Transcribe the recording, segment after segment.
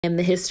and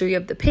the history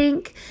of the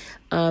Pink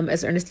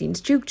as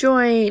Ernestine's juke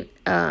joint,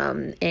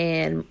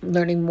 and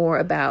learning more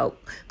about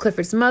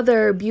Clifford's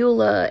mother,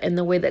 Beulah, and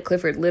the way that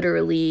Clifford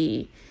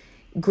literally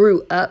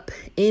grew up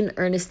in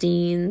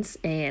Ernestine's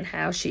and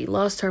how she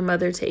lost her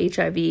mother to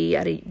HIV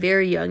at a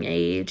very young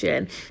age,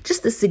 and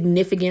just the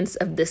significance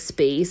of the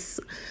space.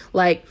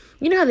 Like,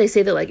 you know how they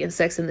say that, like, in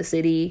Sex and the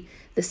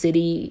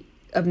City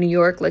of New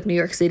York, like New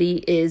York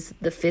City is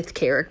the fifth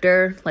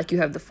character. Like, you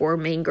have the four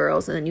main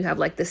girls and then you have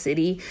like the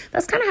city.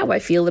 That's kind of how I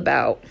feel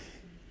about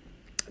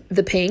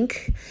the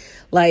Pink.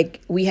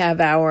 Like, we have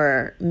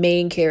our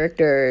main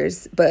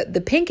characters, but the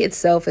Pink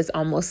itself is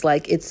almost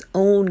like its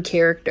own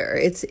character.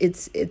 It's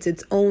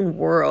its own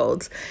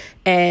world,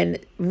 and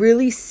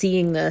really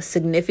seeing the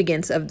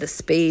significance of the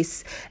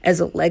space as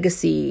a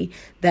legacy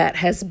that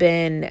has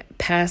been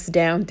passed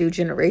down through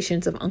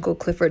generations of Uncle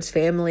Clifford's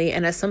family,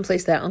 and as some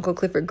place that Uncle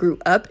Clifford grew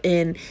up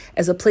in,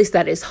 as a place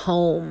that is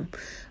home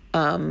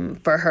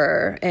for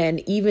her.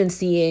 And even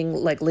seeing,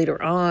 like,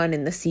 later on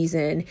in the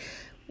season,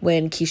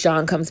 when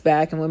Keyshawn comes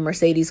back and when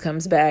Mercedes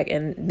comes back,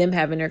 and them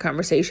having their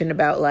conversation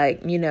about,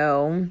 like, you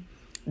know,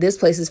 this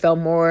place has felt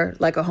more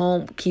like a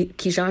home.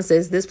 Keyshawn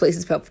says, this place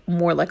has felt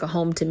more like a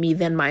home to me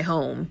than my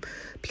home,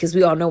 because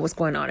we all know what's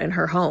going on in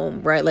her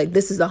home, right? Like,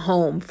 this is a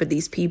home for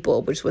these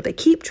people, which is what they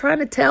keep trying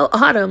to tell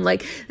Autumn.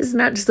 Like, this is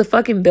not just a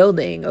fucking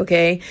building,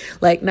 okay?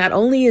 Like, not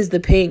only is the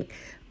Pink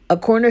a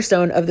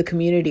cornerstone of the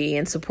community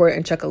and support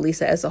in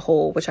Chucalissa as a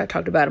whole, which I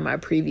talked about in my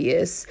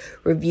previous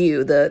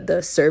review, the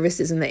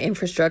services and the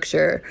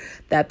infrastructure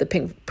that the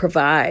Pink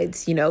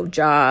provides, you know,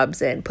 jobs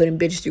and putting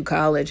bitches through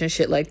college and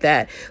shit like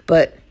that.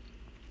 But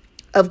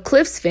of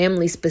Cliff's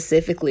family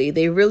specifically,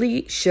 they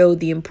really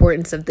showed the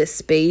importance of this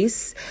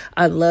space.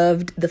 I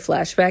loved the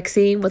flashback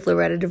scene with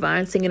Loretta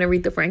Devine singing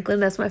Aretha Franklin.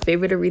 That's my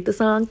favorite Aretha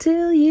song.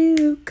 Till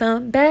you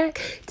come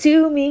back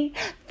to me,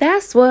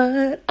 that's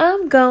what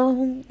I'm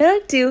gonna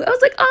do. I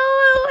was like,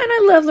 oh, and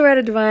I love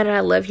Loretta Devine, and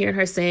I love hearing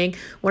her sing.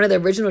 One of the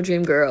original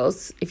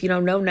Dreamgirls. If you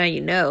don't know, now you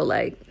know.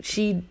 Like,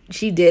 she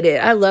did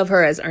it. I love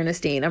her as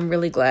Ernestine. I'm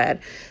really glad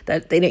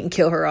that they didn't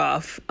kill her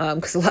off,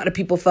 because a lot of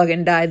people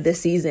fucking died this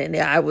season.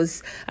 Yeah, I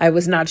was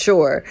not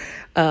sure,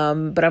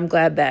 but I'm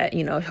glad that,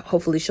 you know,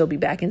 hopefully she'll be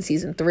back in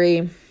season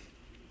 3.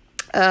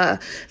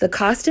 The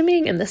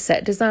costuming and the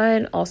set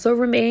design also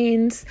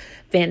remains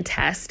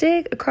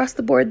fantastic across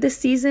the board this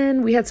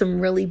season. We had some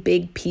really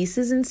big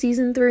pieces in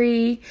season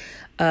 3.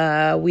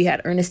 We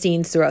had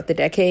Ernestine's throughout the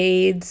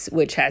decades,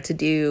 which had to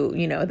do,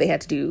 you know, they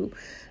had to do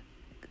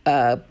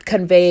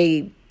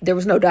convey. There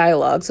was no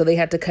dialogue, so they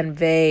had to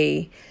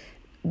convey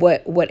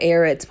what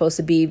era it's supposed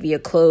to be via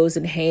clothes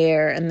and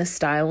hair and the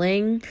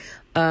styling,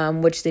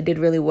 which they did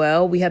really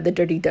well. We had the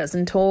Dirty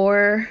Dozen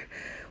tour,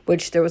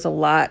 which there was a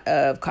lot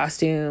of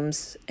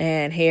costumes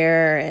and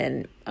hair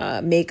and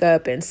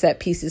makeup and set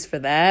pieces for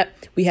that.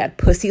 We had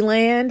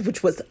Pussyland,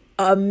 which was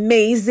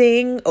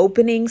amazing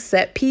opening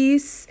set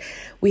piece.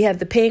 We had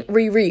the Pink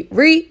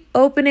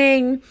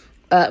reopening.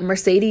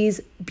 Mercedes'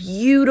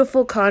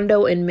 beautiful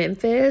condo in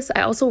Memphis.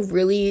 I also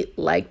really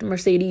liked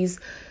Mercedes'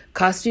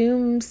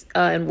 costumes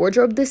and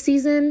wardrobe this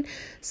season.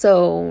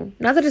 So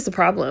not that it's a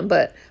problem,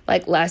 but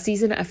like last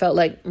season, I felt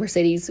like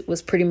Mercedes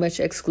was pretty much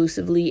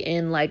exclusively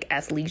in like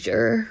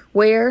athleisure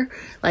wear.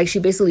 Like, she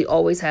basically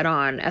always had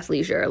on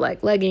athleisure,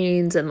 like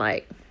leggings and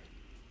like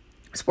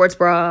sports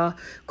bra,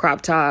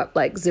 crop top,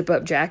 like zip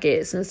up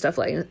jackets and stuff,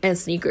 like, and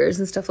sneakers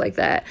and stuff like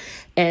that.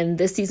 And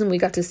this season we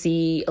got to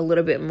see a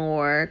little bit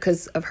more,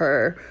 because of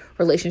her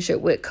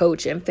relationship with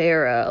Coach and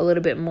Farrah, a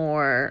little bit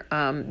more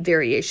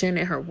variation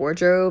in her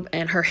wardrobe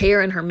and her hair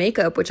and her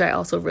makeup, which I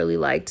also really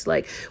liked.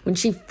 Like, when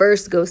she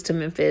first goes to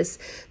Memphis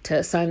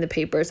to sign the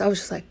papers, I was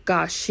just like,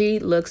 gosh, she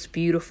looks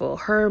beautiful.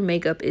 Her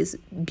makeup is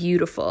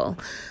beautiful.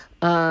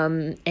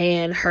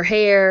 And her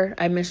hair,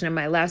 I mentioned in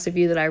my last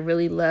review that I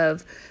really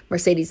love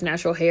Mercedes'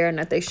 natural hair, and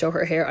that they show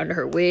her hair under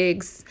her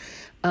wigs.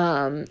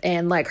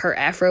 And like her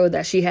afro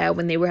that she had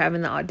when they were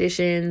having the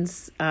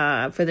auditions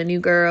for the new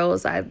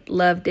girls, I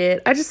loved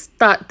it. I just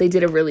thought they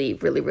did a really,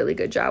 really, really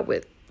good job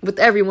with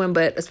everyone,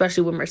 but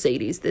especially with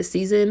Mercedes this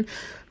season.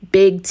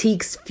 Big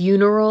Teek's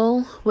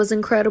funeral was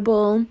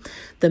incredible.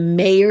 The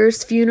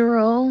mayor's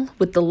funeral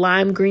with the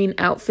lime green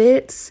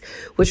outfits,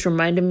 which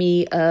reminded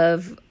me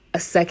of a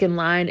second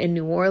line in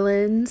New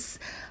Orleans.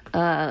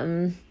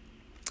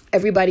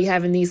 Everybody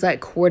having these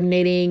like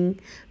coordinating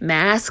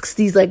masks,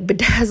 these like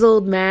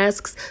bedazzled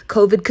masks,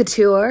 COVID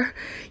couture,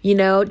 you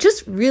know,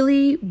 just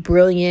really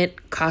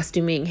brilliant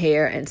costuming,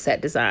 hair, and set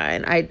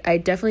design. I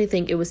definitely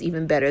think it was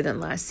even better than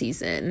last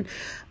season.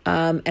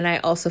 And I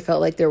also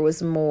felt like there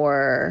was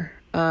more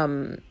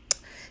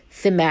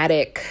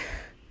thematic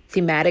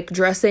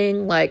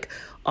dressing. Like,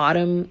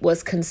 Autumn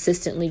was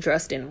consistently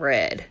dressed in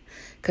red,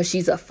 because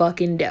she's a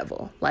fucking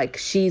devil. Like,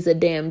 she's a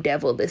damn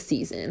devil this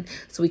season.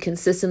 So we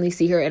consistently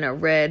see her in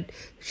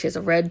she has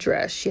a red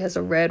dress. She has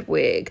a red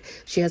wig.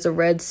 She has a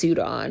red suit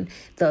on.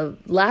 The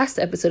last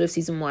episode of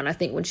season 1, I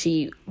think when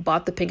she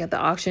bought the Pink at the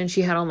auction,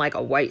 she had on like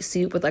a white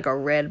suit with like a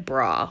red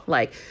bra.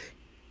 Like,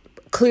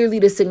 clearly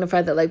to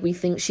signify that like we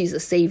think she's a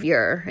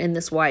savior in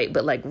this white,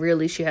 but like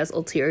really she has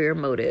ulterior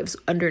motives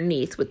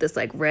underneath with this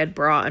like red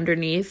bra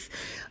underneath.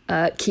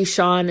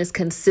 Keyshawn is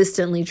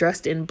consistently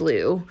dressed in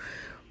blue,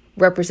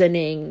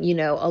 representing, you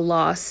know, a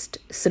lost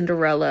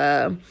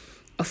Cinderella,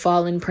 a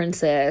fallen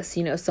princess,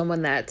 you know,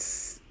 someone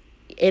that's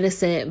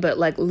innocent but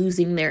like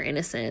losing their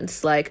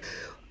innocence. Like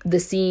the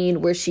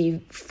scene where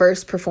she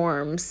first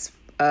performs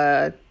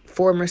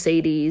for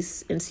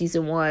Mercedes in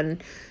season 1,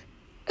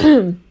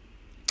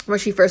 where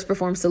she first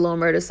performs the Lil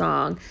Murda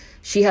song,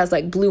 she has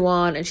like blue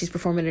on and she's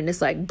performing in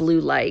this like blue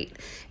light.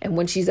 And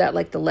when she's at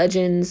like the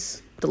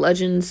Legends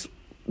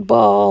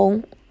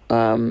ball,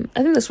 I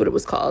think that's what it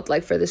was called,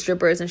 like for the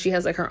strippers, and she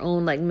has like her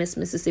own like Miss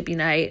Mississippi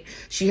night,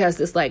 she has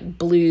this like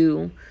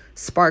blue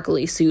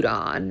sparkly suit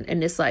on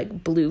and this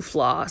like blue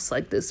floss,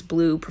 like this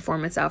blue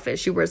performance outfit.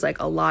 She wears like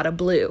a lot of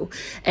blue.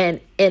 And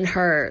in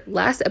her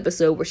last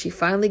episode where she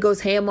finally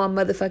goes ham on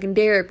motherfucking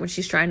Derek when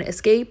she's trying to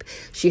escape,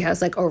 she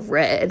has like a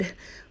red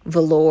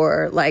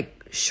velour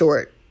like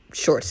short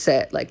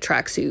set like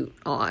tracksuit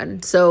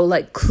on. So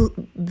like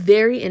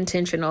very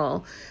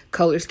intentional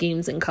color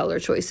schemes and color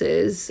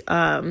choices.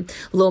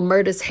 Lil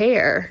Murda's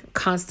hair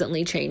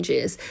constantly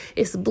changes.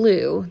 It's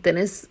blue, then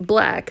it's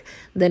black,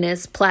 then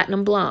it's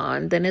platinum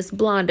blonde, then it's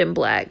blonde and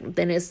black,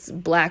 then it's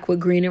black with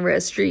green and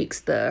red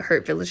streaks, the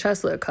Hurt Village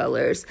Hustler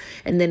colors,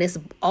 and then it's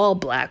all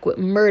black with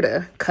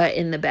Murda cut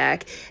in the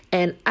back.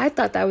 And I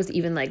thought that was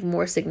even like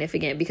more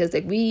significant because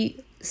like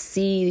we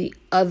see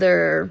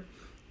other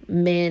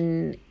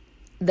men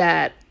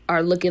that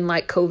are looking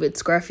like COVID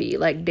scruffy,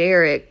 like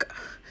Derek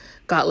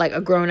got like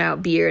a grown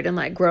out beard and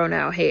like grown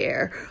out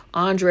hair.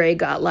 Andre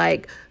got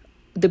like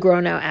the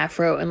grown out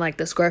afro and like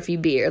the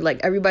scruffy beard. Like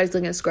everybody's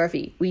looking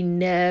scruffy. We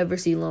never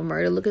see Lil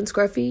Murda looking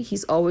scruffy.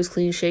 He's always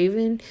clean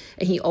shaven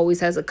and he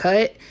always has a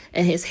cut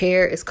and his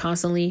hair is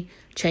constantly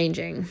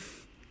changing.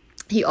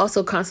 He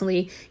also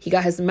he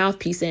got his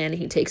mouthpiece in and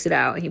he takes it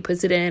out and he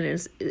puts it in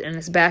and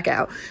it's back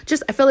out.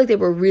 Just, I felt like they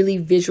were really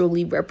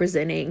visually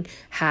representing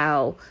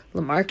how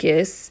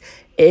LaMarcus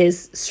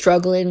is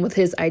struggling with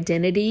his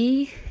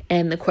identity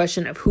and the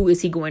question of who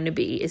is he going to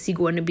be? Is he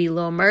going to be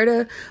Lil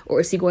Murda or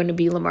is he going to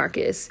be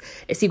LaMarcus?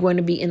 Is he going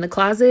to be in the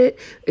closet?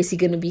 Is he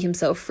going to be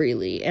himself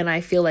freely? And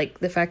I feel like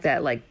the fact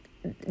that like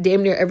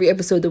damn near every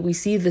episode that we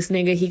see this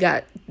nigga, he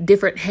got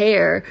different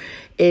hair,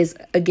 is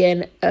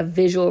again a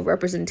visual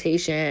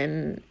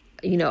representation,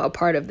 you know, a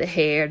part of the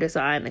hair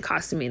design, the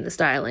costuming, the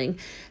styling,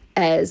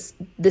 as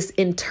this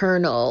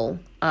internal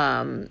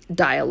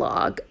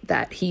dialogue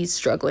that he's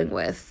struggling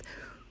with.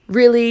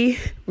 Really,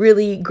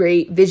 really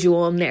great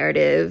visual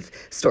narrative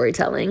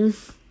storytelling.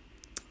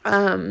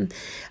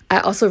 I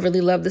also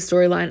really love the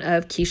storyline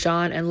of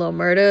Keyshawn and Lil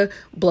Murda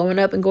blowing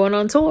up and going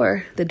on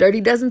tour. The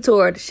Dirty Dozen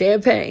tour,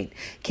 champagne,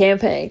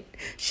 campaign.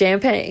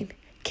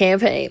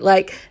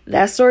 Like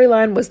that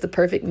storyline was the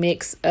perfect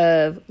mix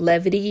of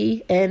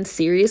levity and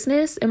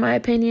seriousness, in my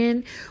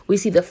opinion. We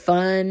see the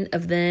fun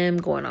of them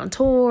going on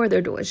tour.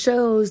 They're doing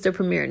shows. They're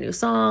premiering new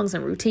songs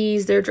and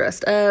routines. They're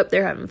dressed up.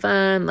 They're having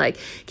fun. Like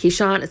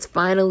Keyshawn is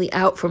finally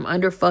out from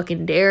under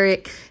fucking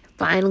Derek.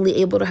 Finally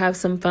able to have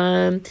some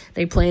fun.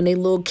 They playing a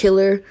little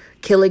killer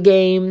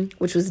game,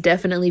 which was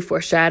definitely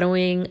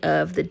foreshadowing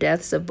of the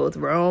deaths of both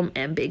Rome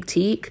and Big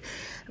Teak.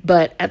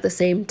 But at the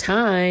same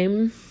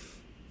time,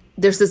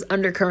 there's this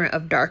undercurrent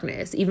of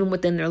darkness, even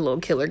within their little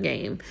killer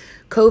game.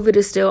 COVID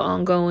is still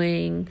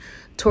ongoing.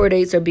 Tour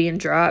dates are being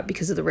dropped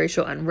because of the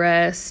racial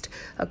unrest.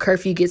 A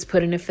curfew gets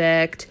put in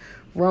effect.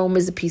 Rome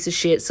is a piece of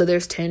shit, so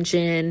there's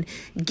tension.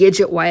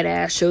 Gidget white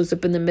ass shows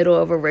up in the middle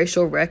of a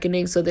racial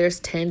reckoning, so there's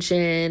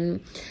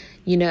tension.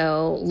 You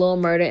know, Lil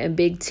Murda and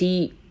Big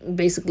T,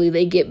 basically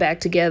they get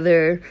back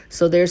together,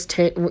 so there's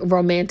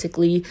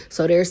romantically,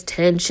 so there's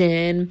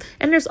tension.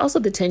 And there's also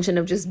the tension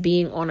of just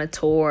being on a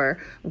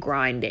tour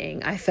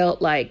grinding. I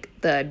felt like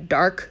the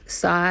dark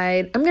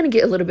side, I'm going to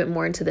get a little bit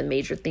more into the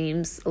major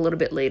themes a little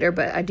bit later,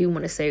 but I do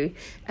want to say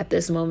at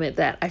this moment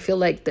that I feel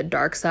like the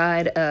dark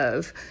side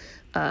of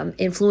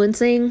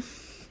influencing,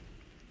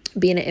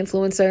 being an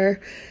influencer,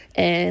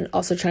 and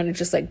also trying to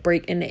just like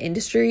break in the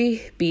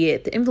industry, be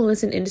it the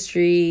influencing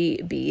industry,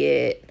 be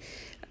it,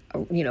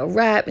 you know,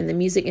 rap and the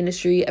music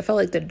industry. I felt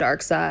like the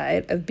dark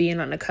side of being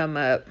on the come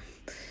up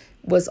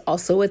was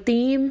also a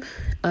theme.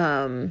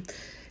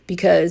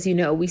 Because, you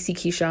know, we see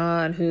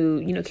Keyshawn who,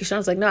 you know,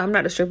 Keyshawn's like, no, I'm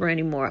not a stripper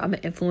anymore. I'm an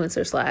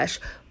influencer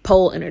 /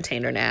 pole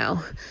entertainer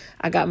now.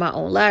 I got my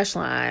own lash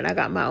line. I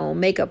got my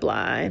own makeup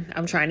line.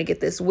 I'm trying to get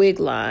this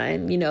wig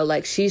line. You know,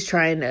 like she's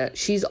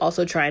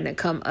also trying to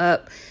come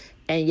up.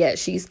 And yet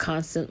she's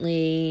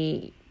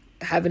constantly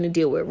having to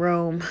deal with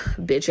Rome,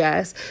 bitch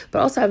ass, but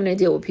also having to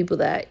deal with people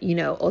that, you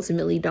know,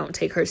 ultimately don't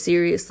take her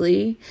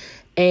seriously.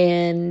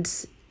 And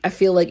I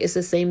feel like it's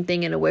the same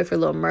thing in a way for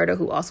Lil Murda,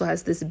 who also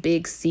has this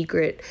big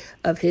secret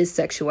of his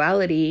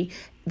sexuality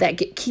that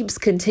keeps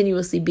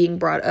continuously being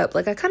brought up.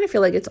 Like, I kind of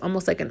feel like it's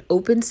almost like an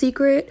open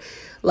secret.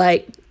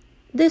 Like,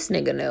 this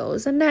nigga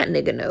knows, and that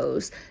nigga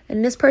knows,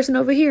 and this person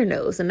over here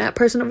knows, and that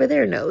person over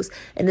there knows.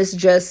 And it's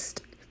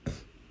just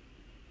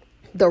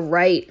the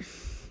right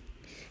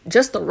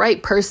just the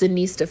right person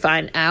needs to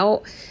find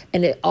out,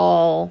 and it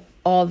all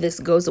this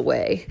goes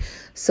away.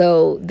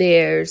 So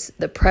there's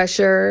the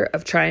pressure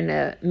of trying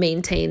to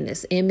maintain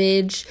this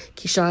image.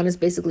 Keyshawn is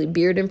basically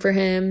bearding for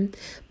him,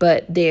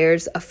 but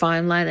there's a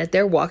fine line that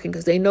they're walking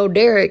because they know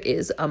Derek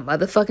is a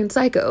motherfucking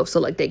psycho.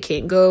 So like they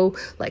can't go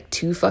like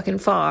too fucking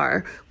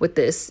far with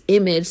this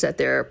image that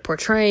they're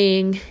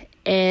portraying.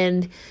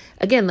 And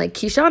again, like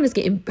Keyshawn is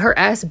getting her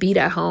ass beat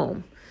at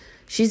home.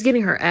 She's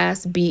getting her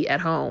ass beat at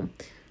home.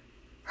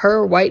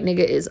 Her white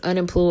nigga is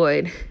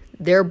unemployed.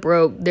 They're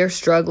broke. They're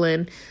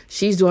struggling.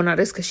 She's doing all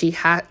this because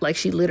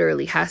she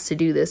literally has to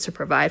do this to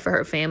provide for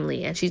her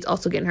family. And she's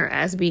also getting her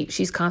ass beat.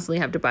 She's constantly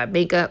having to buy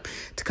makeup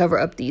to cover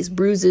up these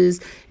bruises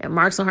and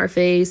marks on her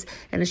face.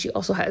 And then she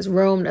also has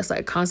Rome that's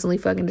like constantly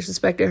fucking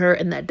disrespecting her,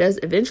 and that does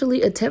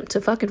eventually attempt to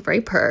fucking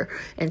rape her.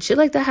 And shit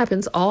like that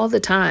happens all the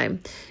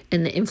time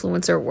in the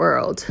influencer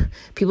world.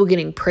 People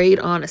getting preyed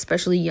on,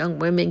 especially young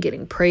women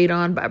getting preyed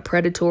on by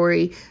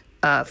predatory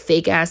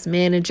fake ass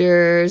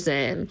managers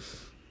and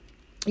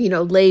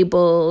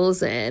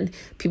labels, and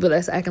people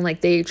that's acting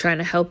like they trying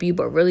to help you,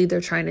 but really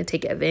they're trying to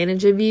take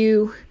advantage of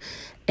you.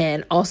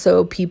 And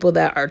also people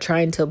that are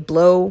trying to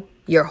blow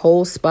your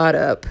whole spot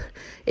up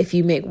if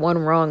you make one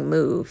wrong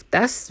move.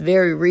 That's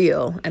very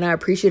real. And I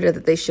appreciated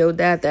that they showed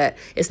that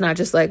it's not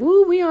just like,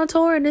 woo, we on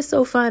tour and it's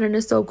so fun and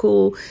it's so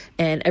cool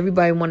and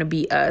everybody want to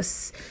be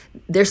us.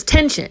 There's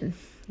tension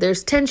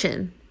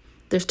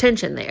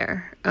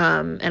there.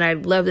 And I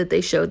love that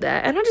they showed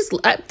that. And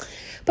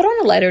but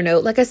on a lighter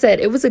note, like I said,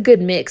 it was a good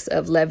mix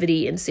of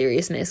levity and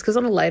seriousness. Because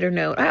on a lighter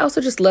note, I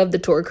also just love the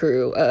tour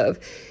crew of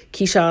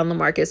Keyshawn,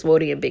 LaMarcus,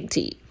 Woody, and Big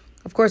T.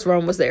 Of course,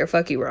 Rome was there.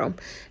 Fuck you, Rome.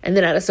 And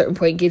then at a certain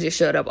point, Gidget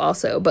showed up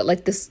also. But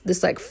like this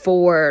like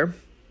 4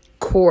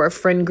 core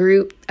friend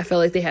group, I felt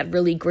like they had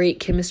really great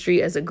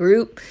chemistry as a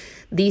group.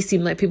 These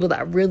seem like people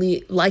that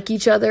really like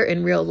each other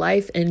in real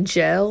life and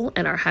gel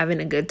and are having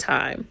a good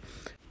time.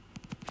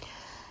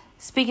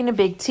 Speaking of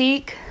Big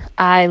Teak,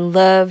 I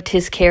loved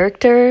his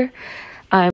character.